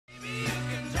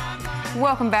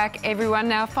Welcome back, everyone.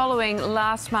 Now, following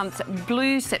last month's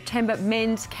Blue September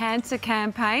Men's Cancer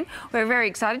campaign, we're very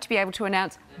excited to be able to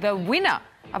announce the winner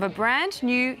of a brand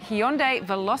new Hyundai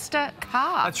Veloster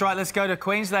car. That's right, let's go to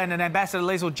Queensland, and Ambassador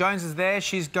Leisel Jones is there.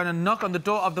 She's going to knock on the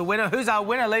door of the winner. Who's our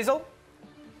winner, Leisel?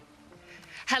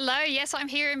 Hello, yes, I'm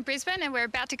here in Brisbane and we're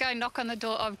about to go knock on the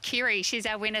door of Kiri. She's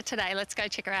our winner today. Let's go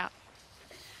check her out.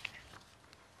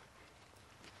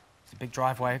 It's a big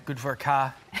driveway, good for a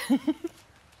car.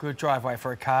 Good driveway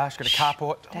for a car. She's got a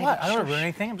carport. David, what? I don't want to ruin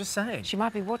anything, I'm just saying. She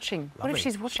might be watching. Lovely. What if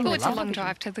she's watching? Oh, it's a long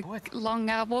drive to the long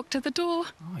walk to the door.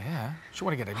 Oh, yeah. She'll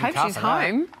want to get a new Hope car she's for that.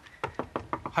 home.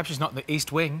 Hope she's not in the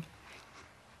East Wing.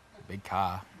 Big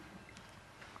car.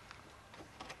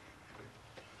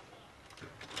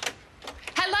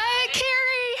 Hello,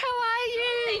 Kiri. How are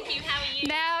you? Thank you. How are you?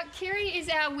 Now, Kiri is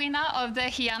our winner of the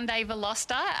Hyundai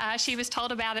Veloster. She was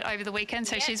told about it over the weekend,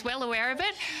 so she's well aware of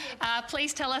it.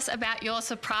 Please tell us about your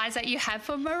surprise that you have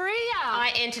for Maria.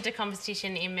 I entered a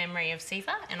competition in memory of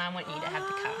Caesar, and I want you to have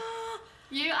the car.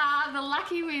 You are the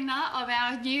lucky winner of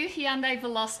our new Hyundai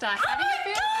Veloster. How do you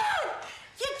feel? God!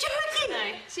 You're joking!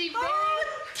 No. She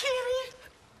Kiri!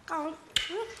 Oh.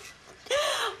 She's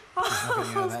not going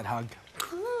to get that hug.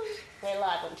 We're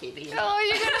live on TV. Oh,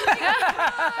 you're going to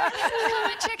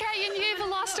come and check out your new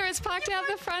Veloster. It's parked out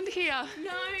the front here.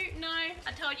 No,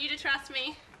 I told you to trust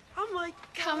me. Oh my God.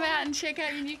 Come out and check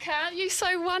out your new car. Aren't you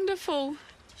so wonderful?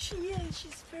 She is.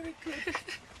 She's very good.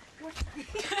 What?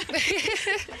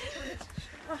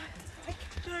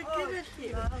 Don't give it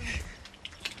here.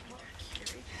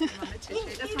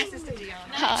 That's my sister Dion.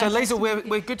 So, Leisel,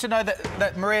 we're good to know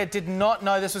that Maria did not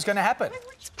know this was going to happen.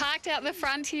 It's parked out the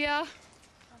front here.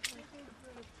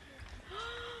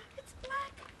 It's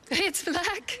black. It's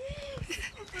black.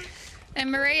 And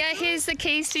Maria, here's the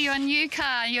keys to your new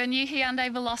car, your new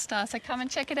Hyundai Veloster. So come and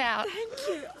check it out. Thank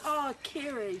you. Oh,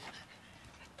 Kiri.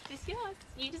 It's yours.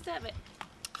 You deserve it.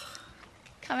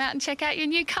 Come out and check out your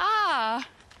new car.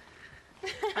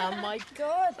 Oh my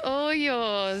God. All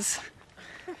yours.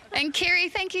 And Kiri,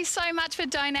 thank you so much for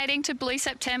donating to Blue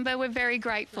September. We're very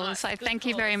grateful. Nice. So Good thank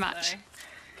you very much. So.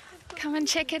 Come and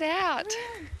check it out.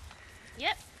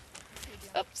 Yep.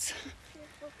 Oops.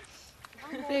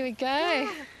 There we go.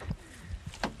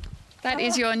 That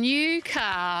is your new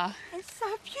car. It's so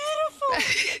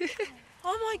beautiful.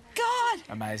 Oh my God.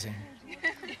 Amazing.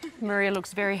 Maria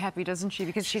looks very happy, doesn't she?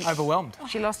 Because she Overwhelmed.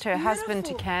 She lost her husband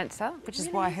to cancer, which is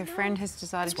why her friend has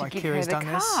decided to give her Kiri's the done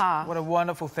car. this. What a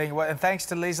wonderful thing. And thanks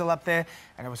to Leisel up there,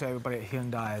 and also everybody at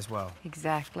Hyundai as well.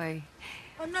 Exactly.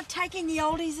 I'm not taking the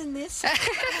oldies in this.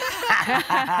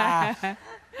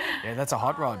 Yeah, that's a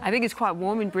hot rod. I think it's quite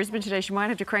warm in Brisbane today. She might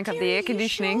have to crank up the air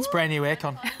conditioning. It's brand new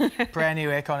aircon. Brand new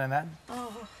aircon in that.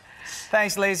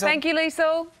 Thanks, Leisel. Thank you,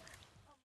 Leisel.